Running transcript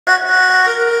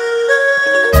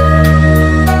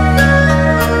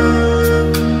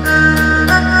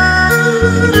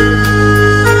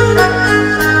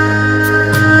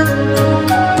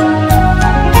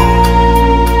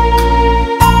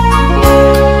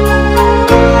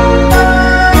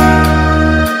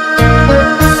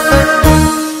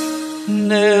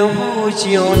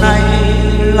Chiều nay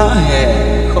lá hè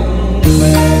không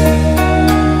về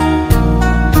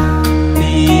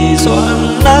thì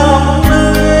xuân năm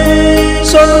nay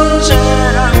xuân sẽ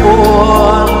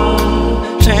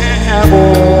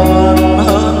buồn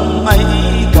hơn mấy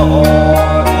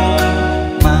cõi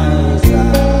mai già.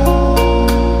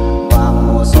 Và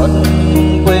mùa xuân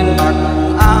quên mặc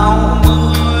áo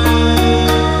mới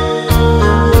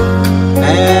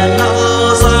hè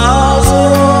nở giá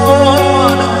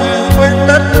xưa để quên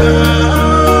tất cả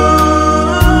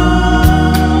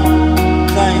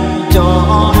dành cho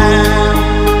em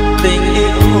tình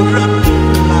yêu rất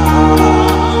lạ.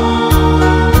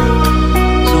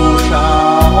 Dù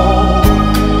sao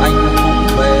anh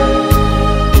cũng về,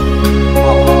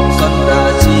 mộng xuân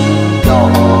đã chín đỏ,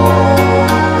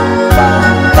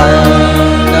 bàn tay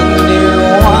nâng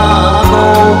niu hoa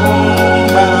cúc,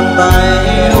 bàn tay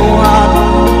yêu anh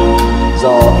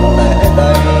giọt lệ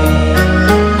đây.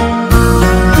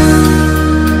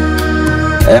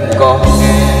 Em có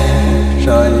nghe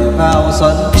trời vào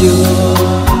xuân chưa?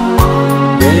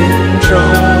 Bên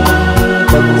sông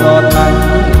từng giọt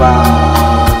nắng và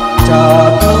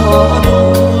chợt lúa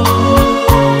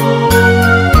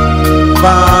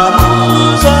và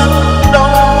mùa xuân đó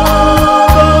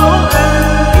có em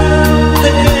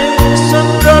thì xuân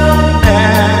rất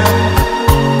đẹp.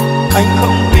 Anh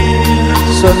không biết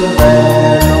xuân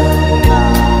về lúc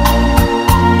nào,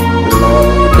 lời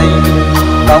tình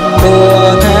đong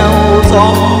đưa theo gió,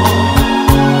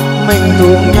 mình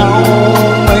thương nhau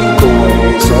mấy tuổi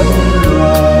xuân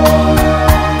rồi.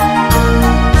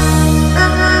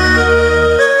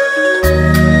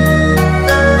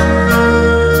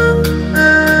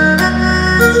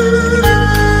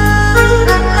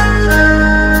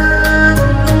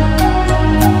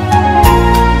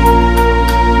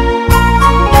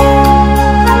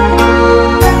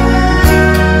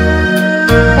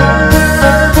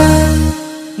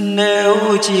 Nếu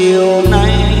chiều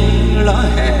nay lỡ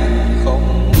hẹn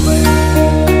không về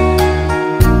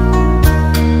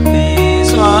thì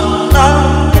xuân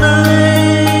năm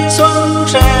nay xuân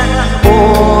sẽ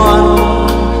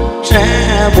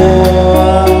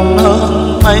buồn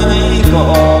hơn mấy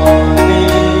cõi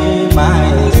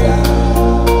mai già.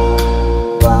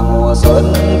 Và mùa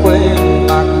xuân quên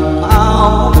mặc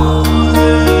áo mới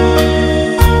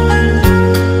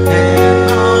hẹn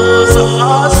hò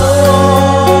gió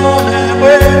xưa để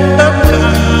quên tất cả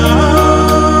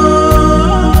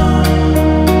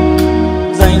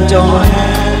dành cho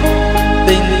em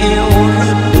tình yêu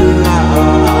rất lạ.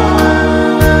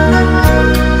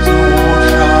 Dù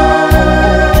sao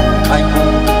anh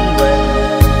cũng về,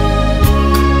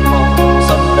 mộng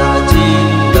xuân đã chín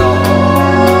đỏ,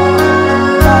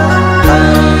 bàn tay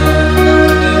nâng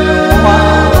niu hoa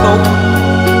cúc,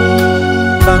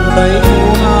 bàn tay yêu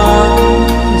anh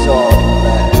giọt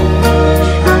lệ.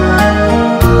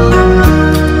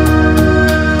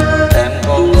 Em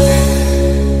có nghe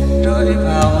trời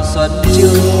vào xuân chưa?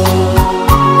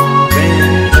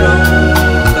 Bên trong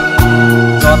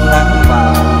từng giọt nắng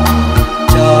vào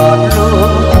chợt lúa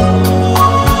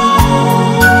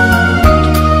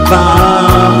và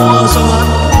mùa xuân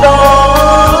đó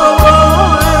có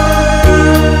em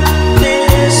thì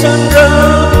xuân rất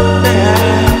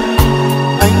đẹp.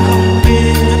 Anh không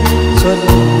biết xuân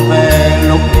về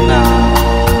lúc nào,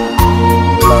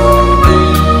 lời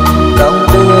tình đong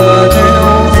đưa theo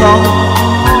gió,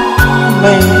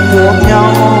 mình thương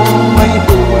nhau mấy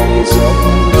tuổi xuân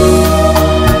rồi.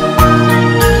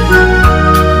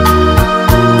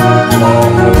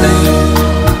 Lời tình